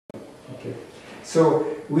Okay. So,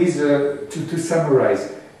 with to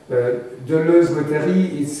summarize,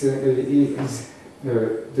 Deleuze-Guattari is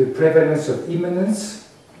the prevalence of immanence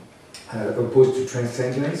opposed to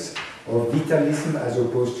transcendence, or vitalism as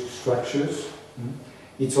opposed to structures.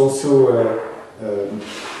 It's also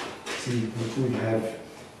see what we have.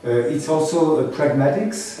 It's also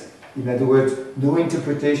pragmatics. In other words, no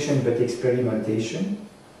interpretation but experimentation,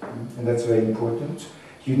 and that's very important.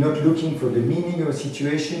 You're not looking for the meaning of a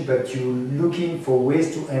situation, but you're looking for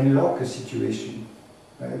ways to unlock a situation.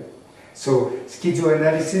 Right? So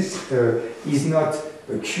schizoanalysis is not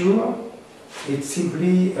a cure, it's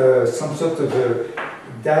simply some sort of a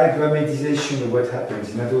diagrammatization of what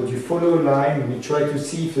happens. In other words, you follow a line and you try to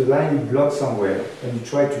see if the line is blocked somewhere, and you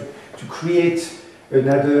try to create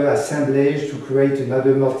another assemblage, to create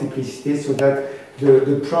another multiplicity, so that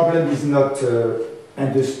the problem is not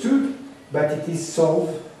understood, but it is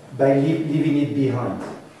solved by leaving it behind.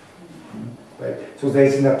 Right? So there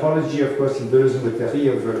is an apology, of course, in Deleuze and Guattari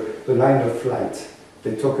of the line of flight.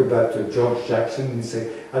 They talk about George Jackson and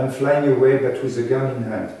say, I'm flying away but with a gun in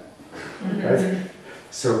hand. Right?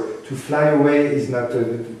 So to fly away is not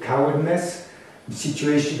cowardness.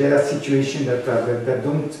 There are situations that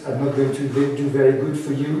are not going to do very good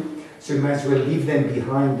for you, so you might as well leave them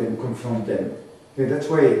behind and confront them. And that's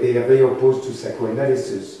why they are very opposed to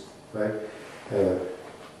psychoanalysis, right?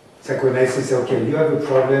 Psychoanalysis says, okay, you have a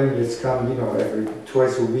problem, let's come,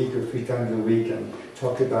 twice a week or 3 times a week and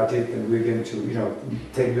talk about it, and we're going to,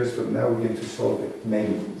 10 years from now, we're going to solve it,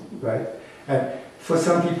 maybe, right? And for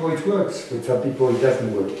some people it works, for some people it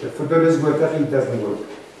doesn't work. But for Deleuze-Guattari it doesn't work.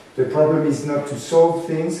 The problem is not to solve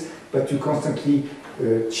things, but to constantly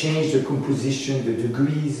change the composition, the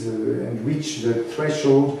degrees, and reach the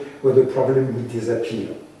threshold where the problem will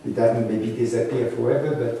disappear. It doesn't maybe disappear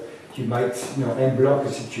forever, but you might unblock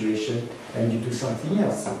a situation and you do something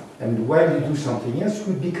else. And while you do something else, you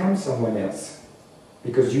could become someone else.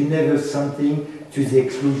 Because you never something to the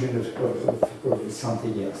exclusion of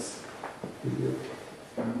something else.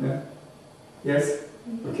 Yeah? Yes?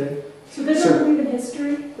 Okay? So they don't believe in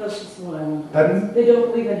history? That's just what I want. Pardon? They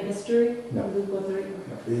don't believe in history? No.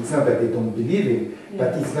 It's not that they don't believe in,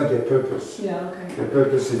 but it's not their purpose. Yeah, okay. Their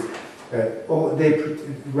purpose is, or they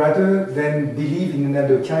rather than believe in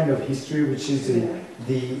another kind of history, which is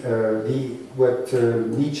what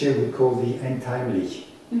Nietzsche would call the untimely.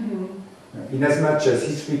 Mm-hmm. In as much as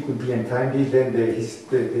history could be untimely, then they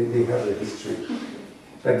have a history.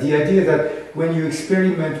 But the idea that when you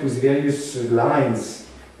experiment with various lines,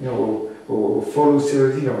 or follow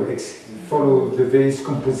the various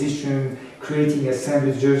composition, creating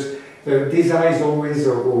assemblages, desire is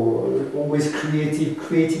always creative,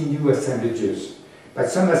 creating new assemblages. But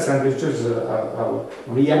some assemblages are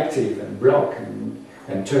reactive and block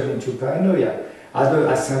and turn into paranoia. Other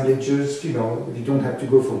assemblages, you don't have to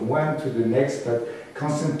go from one to the next, but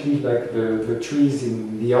constantly, like the trees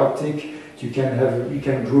in the Arctic, you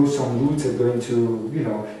can grow some roots that are going to,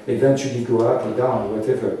 eventually go up or down, or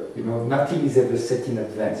whatever. Nothing is ever set in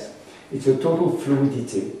advance. It's a total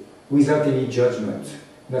fluidity, without any judgment.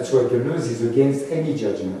 That's why Deleuze is against any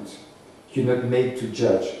judgment. You're not made to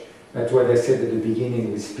judge. That's what I said at the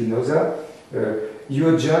beginning with Spinoza.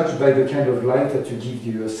 You're judged by the kind of life that you give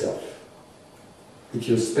to yourself. If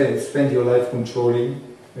you spend your life controlling,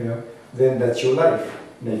 then that's your life.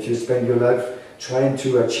 And if you spend your life trying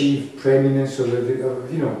to achieve preeminence or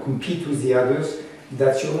compete with the others,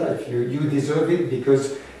 that's your life. You deserve it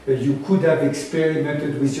because you could have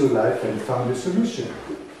experimented with your life and found a solution.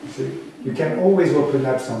 You see? You can always open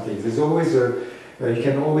up something. There's always you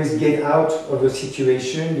can always get out of a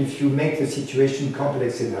situation if you make the situation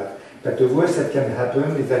complex enough. But the worst that can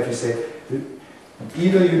happen is that you say,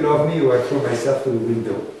 either you love me or I throw myself through the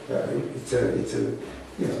window. It's a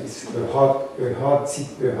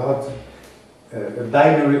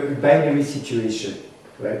binary situation,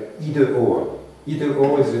 right? Either or. Either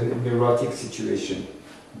or is a neurotic situation.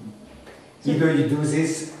 Either you do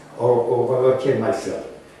this or I kill myself.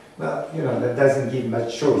 Well, that doesn't give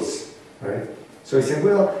much choice, right? So he said,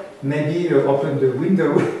 well, maybe open the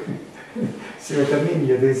window. See what I mean?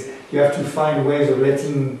 You have to find ways of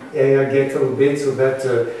letting air get a little bit so that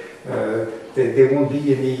there won't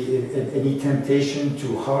be any temptation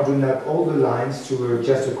to harden up all the lines to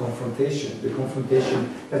just a confrontation. The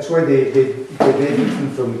confrontation, that's why they're very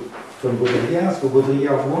different from Baudrillard. So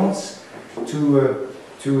Baudrillard wants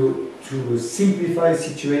to simplify a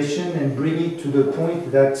situation and bring it to the point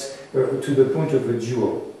of a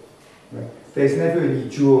duel. Right? There's never any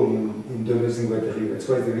duel in Deleuze and Guattari. That's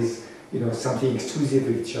why there is something exclusive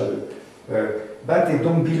with each other. But they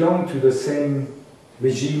don't belong to the same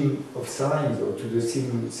regime of science or to the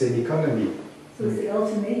same economy. So it's the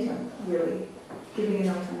ultimatum, really? Giving an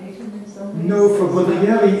ultimatum in some ways? No, for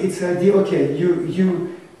Baudrillard, it's the idea, okay,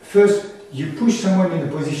 you first, you push someone in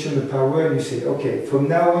a position of power and you say, okay, from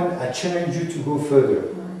now on, I challenge you to go further.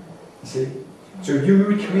 You see? So you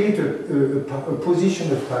recreate a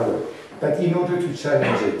position of power, but in order to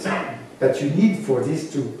challenge it, that you need for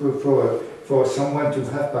this for someone to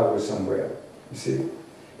have power somewhere. You see?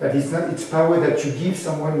 But it's not, it's power that you give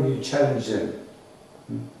someone when you challenge them.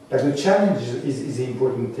 But the challenge is the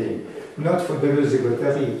important thing. Not for Deleuze and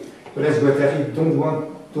Guattari. Deleuze and Guattari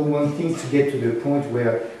don't want things to get to the point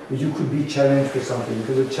where you could be challenged for something,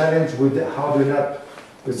 because the challenge would harden up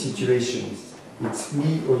the situations. It's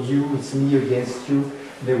me or you, it's me against you.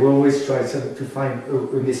 They will always try to find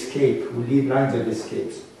an escape, we leave lines of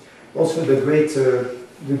escapes. Also the great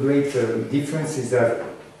difference is that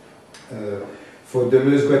for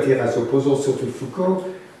Deleuze, Guattari, as opposed also to Foucault,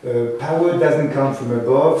 power doesn't come from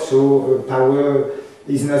above, so power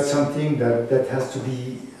is not something that has to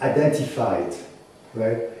be identified,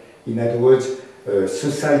 right? In other words,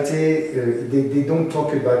 society, they don't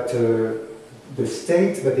talk about the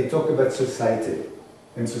state, but they talk about society.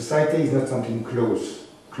 And society is not something closed,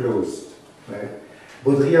 right?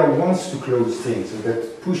 Baudrillard wants to close things, so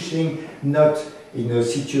that pushing not in a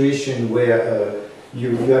situation where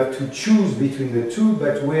you have to choose between the two,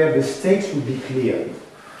 but where the stakes would be clear,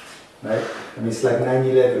 right? I mean, it's like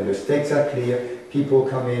 9/11, the stakes are clear, people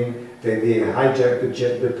come in, they hijack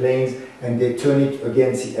the planes, and they turn it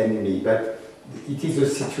against the enemy. But it is a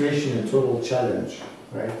situation, a total challenge,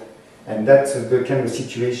 right? And that's the kind of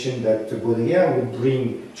situation that Baudrillard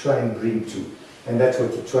would try and bring to. And that's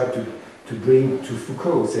what he tried to bring to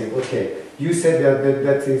Foucault, saying, okay, you said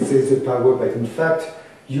that is the power, but in fact,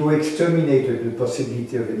 you exterminated the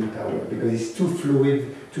possibility of any power, because it's too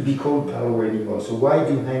fluid to be called power anymore. So why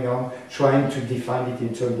do you hang on trying to define it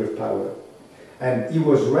in terms of power? And he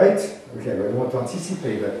was right, okay, I don't want to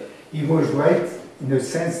anticipate that, he was right in the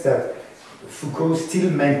sense that Foucault still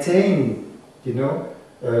maintained, you know,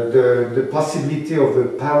 the possibility of a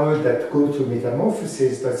power that goes to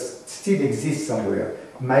metamorphosis but still exists somewhere.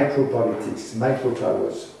 Micropolitics,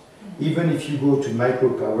 micropowers. Even if you go to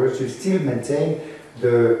micropowers, you still maintain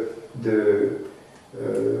the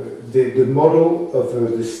model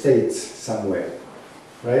of the state somewhere,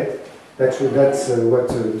 right? That's what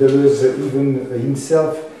Deleuze even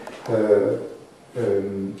himself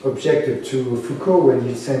objected to Foucault when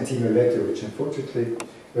he sent him a letter, which unfortunately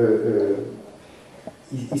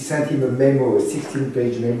he sent him a memo, a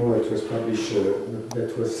 16-page memo that was published,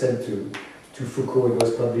 that was sent to Foucault and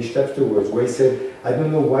was published afterwards, where he said, I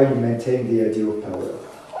don't know why you maintain the idea of power.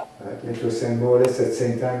 It was saying more or less at the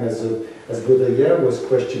same time as Baudrillard was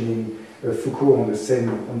questioning Foucault on the same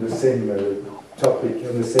topic,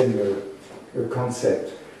 on the same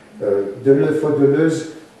concept. For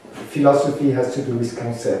Deleuze, philosophy has to do with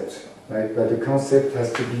concept, right? But the concept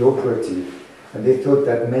has to be operative. And they thought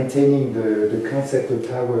that maintaining the concept of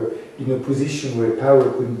power in a position where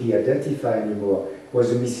power couldn't be identified anymore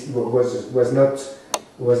was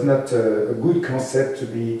not a good concept to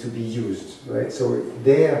be used, right? So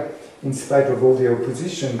there, in spite of all the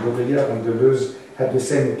opposition, Baudrillard and Deleuze had the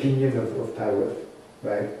same opinion of power,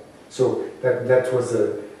 right? So that was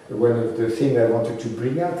one of the things I wanted to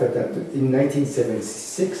bring out, that in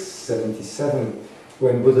 1976, 77,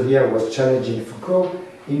 when Baudrillard was challenging Foucault,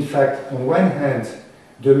 in fact, on one hand,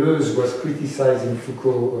 Deleuze was criticizing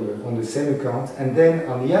Foucault on the same account, and then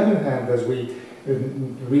on the other hand, as we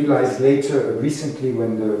realized later, recently,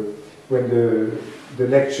 when the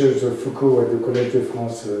lectures of Foucault at the Collège de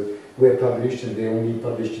France were published, and they only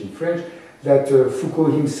published in French, that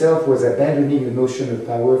Foucault himself was abandoning the notion of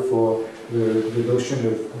power for the notion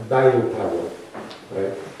of biopower,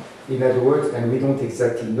 right? In other words, and we don't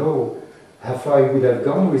exactly know how far he would have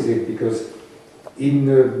gone with it, because in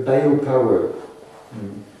biopower,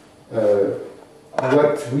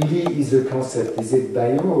 what really is the concept? Is it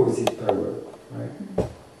bio or is it power? Right?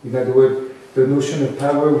 In other words, the notion of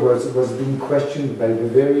power was being questioned by the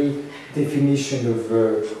very definition of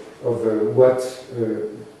what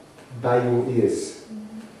bio is.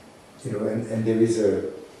 You know, and there is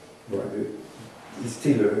it's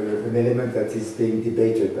still an element that is being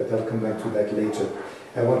debated, but I'll come back to that later.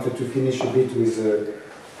 I wanted to finish a bit with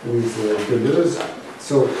Deleuze.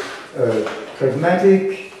 So,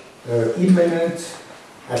 pragmatic, immanent,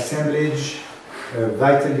 assemblage,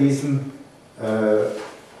 vitalism.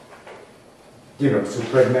 You know, so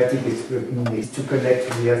pragmatic is to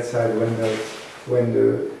connect to the outside.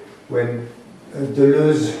 When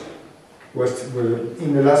Deleuze was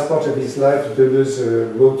in the last part of his life,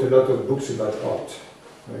 Deleuze wrote a lot of books about art.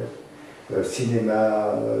 right?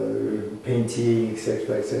 Cinema, painting,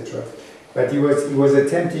 etc., etc. But he was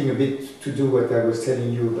attempting a bit to do what I was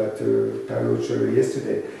telling you about Carlo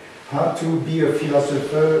yesterday, how to be a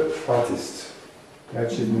philosopher-artist.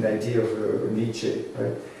 That's an idea of Nietzsche,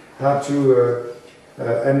 right? How to,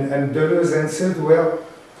 and Deleuze answered, well,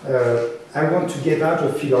 I want to get out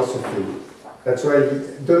of philosophy. That's why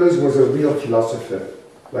Deleuze was a real philosopher,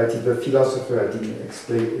 right? The philosopher I didn't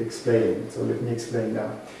explain, so let me explain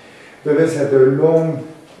now. Deleuze had a long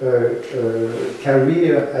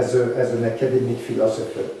career as an academic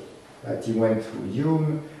philosopher. Right? He went through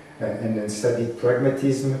Hume and then studied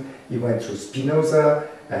pragmatism. He went through Spinoza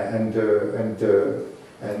and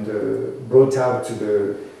brought out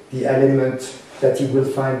the element that he will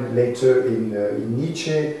find later in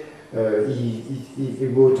Nietzsche. He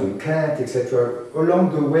wrote on Kant, etc.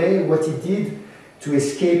 Along the way, what he did to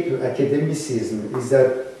escape academicism is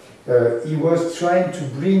that he was trying to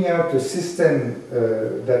bring out a system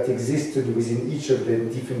that existed within each of the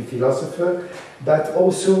different philosophers, but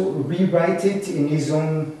also rewrite it in his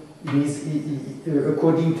own,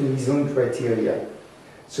 according to his own criteria.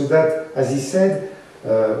 So that, as he said,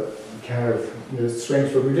 kind of a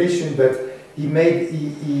strange formulation, but he made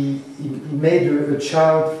a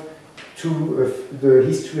child to the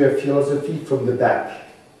history of philosophy from the back,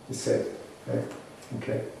 he said. Right?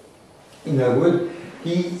 Okay. In other words,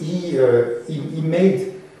 he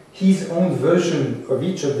made his own version of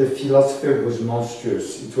each of the philosophers was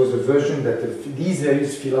monstrous. It was a version that these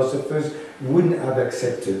various philosophers wouldn't have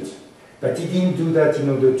accepted. But he didn't do that in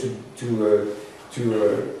order to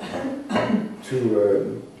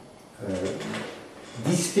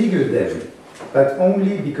disfigure them, but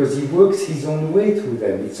only because he works his own way through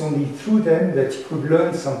them. It's only through them that he could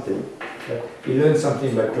learn something. He learned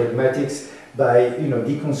something about pragmatics by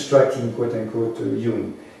deconstructing quote unquote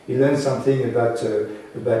Jung. He learned something about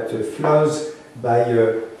flaws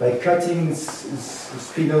by cutting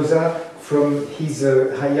Spinoza from his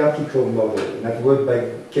hierarchical model, in other words,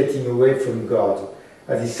 by getting away from God.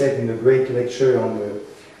 As he said in a great lecture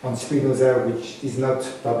on Spinoza, which is not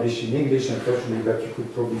published in English, unfortunately, but you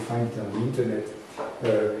could probably find it on the internet.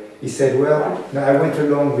 He said, well, I went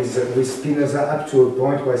along with Spinoza up to a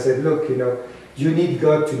point where I said, look, you need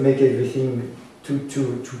God to make everything,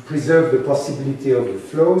 to preserve the possibility of the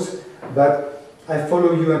flows, but I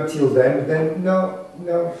follow you until then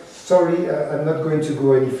no, sorry, I'm not going to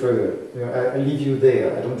go any further. I leave you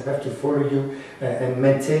there. I don't have to follow you and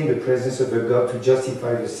maintain the presence of a God to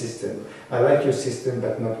justify the system. I like your system,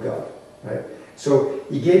 but not God. Right? So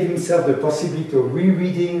he gave himself the possibility of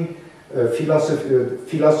rereading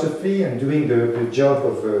philosophy and doing the job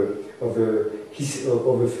of a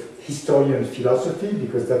historian philosophy,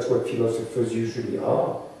 because that's what philosophers usually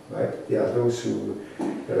are. Right? They are those who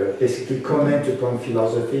basically comment upon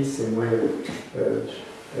philosophy, same way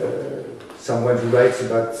someone who writes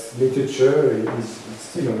about literature is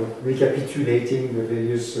recapitulating the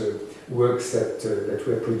various works that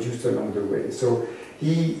were produced along the way. So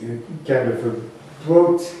he kind of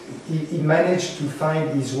he managed to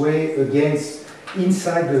find his way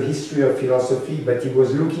inside the history of philosophy, but he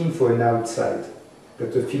was looking for an outside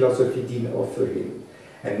that the philosophy didn't offer him.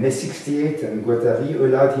 And May 68 and Guattari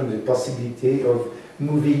allowed him the possibility of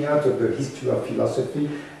moving out of the history of philosophy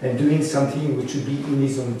and doing something which would be in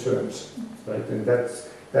his own terms. Right? And that's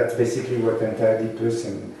basically what Anti-Oedipus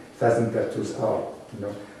and Phasenplateaus are.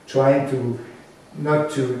 Trying to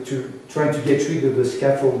get rid of the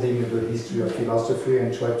scaffolding of the history of philosophy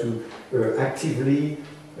and try to actively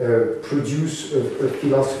produce a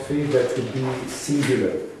philosophy that would be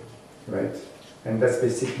singular. Right? And that's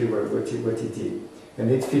basically what he did. And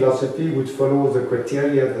its philosophy would follow the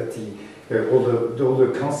criteria that all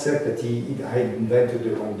the concepts that he had invented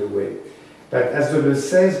along the way. But as Deleuze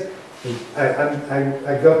says,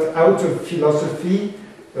 I got out of philosophy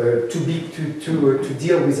to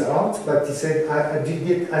deal with art, but he said I did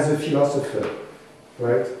it as a philosopher,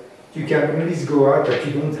 right? You can always go out, but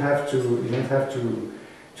you don't have to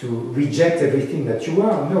reject everything that you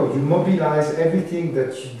are. No, you mobilize everything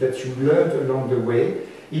that you learned along the way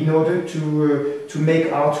in order to make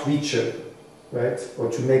art richer, right? Or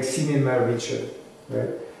to make cinema richer, right?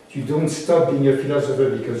 You don't stop being a philosopher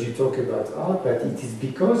because you talk about art, but it is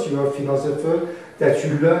because you are a philosopher that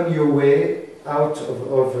you learn your way out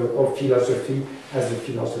of philosophy as a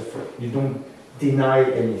philosopher. You don't deny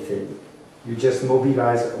anything. You just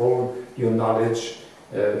mobilize all your knowledge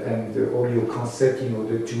and all your concepts in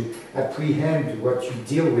order to apprehend what you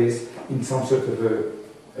deal with in some sort of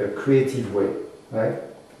a creative way, right?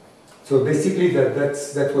 So basically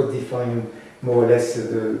that's what defines more or less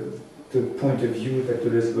the point of view that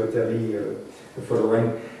Deleuze-Guattari the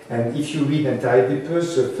following. And if you read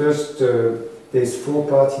Anti-Oedipus, the first, there's 4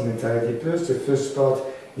 parts in Anti-Oedipus. The first part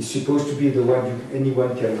is supposed to be the one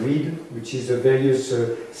anyone can read, which is the various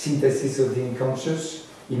synthesis of the unconscious.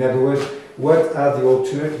 In other words, what are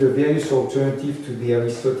the various alternatives to the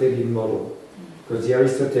Aristotelian model? Because the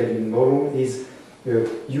Aristotelian model is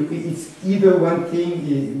it's either one thing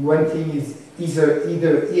is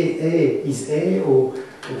either A is A or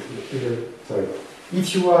sorry.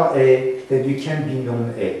 If you are A, then you can be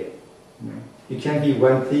non-A. You can be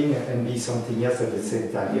one thing and be something else at the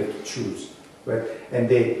same time. You have to choose, right? And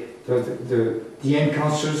the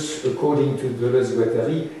unconscious, according to Deleuze and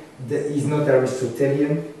Foucault, is not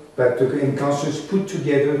Aristotelian, but the unconscious put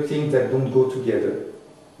together things that don't go together.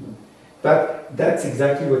 But that's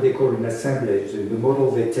exactly what they call an assemblage. The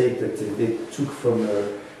model they take that they took from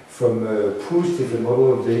Proust is the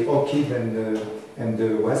model of the orchid and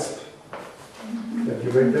the wasp. Have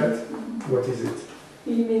you read that? What is it?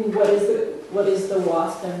 You mean what is the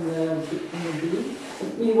wasp and the bee?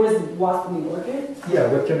 You mean what is the wasp and the orchid? Yeah,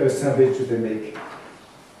 what kind of assemblage do they make?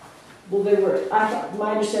 Well,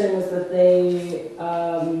 my understanding was that they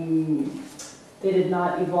did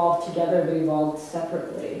not evolve together, but evolved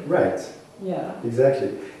separately. Right. Yeah.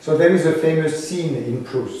 Exactly. So there is a famous scene in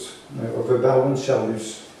Proust of the Baron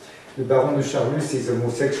Charlus. The Baron de Charlus is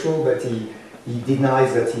homosexual, but he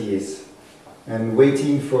denies that he is. And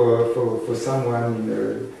waiting for someone in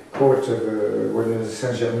the court of one of the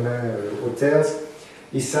Saint-Germain hotels,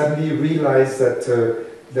 he suddenly realized that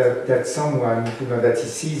someone, that he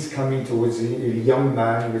sees coming towards a young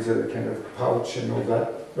man with a kind of pouch and all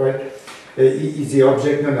that, right? Is the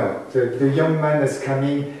object? No. The young man is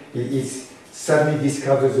coming. He suddenly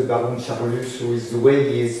discovers the Baron Charlus, who is the way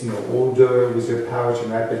he is, older with a pouch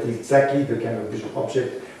and that, but exactly the kind of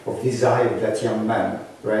object of desire of that young man,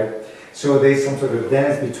 right? So there's some sort of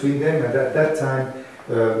dance between them, and at that time,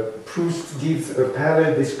 Proust gives a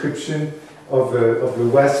parallel description of the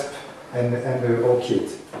wasp and the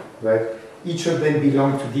orchid, right? Each of them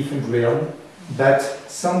belong to different realms, but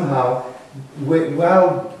somehow,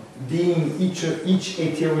 while being each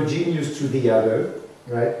heterogeneous to the other,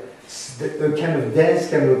 right? A kind of dance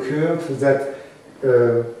can occur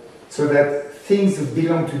so that things that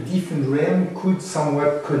belong to different realms could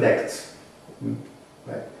somewhat connect,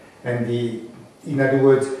 right? And in other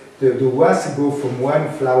words, the wasp go from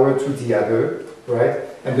one flower to the other, right?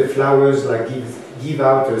 And the flowers like give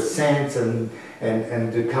out a scent and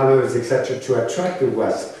the colors, etc., to attract the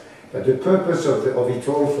wasp. But the purpose of it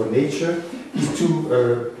all for nature is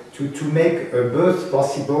to make a birth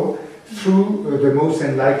possible through the most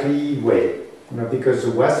unlikely way, because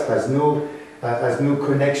the wasp has no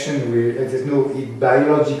connection with, there's no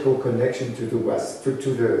biological connection to the wasp, to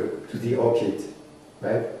the orchid,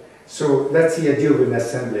 right? So that's the idea of an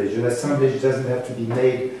assemblage. An assemblage doesn't have to be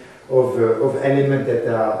made of elements that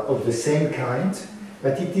are of the same kind,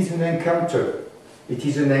 but it is an encounter. It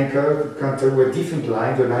is an encounter with different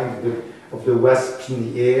lines, the line of the wasp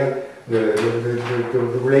in the air, the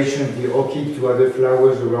relation of the orchid to other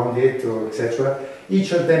flowers around it, or etc.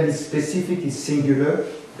 Each of them is specific, is singular,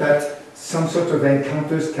 but some sort of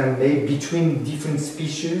encounters can be made between different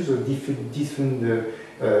species or different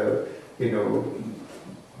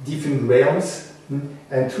realms,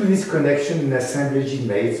 and through this connection, an assemblage is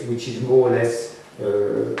made, which is more or less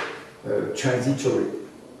transitory,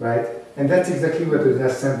 right? And that's exactly what an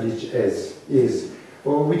assemblage is.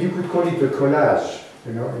 Or you could call it a collage.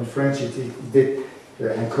 In French, and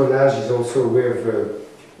collage is also a way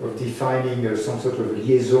of defining some sort of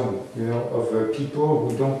liaison, of people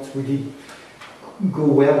who don't really go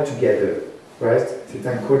well together, right? C'est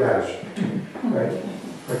un collage, right?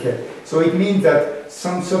 Okay, so it means that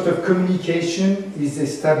some sort of communication is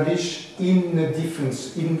established in the different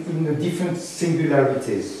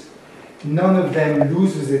singularities. None of them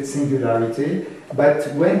loses its singularity, but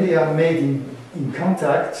when they are made in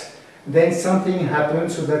contact, then something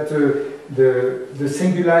happens so that the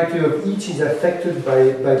singularity of each is affected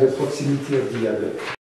by the proximity of the other.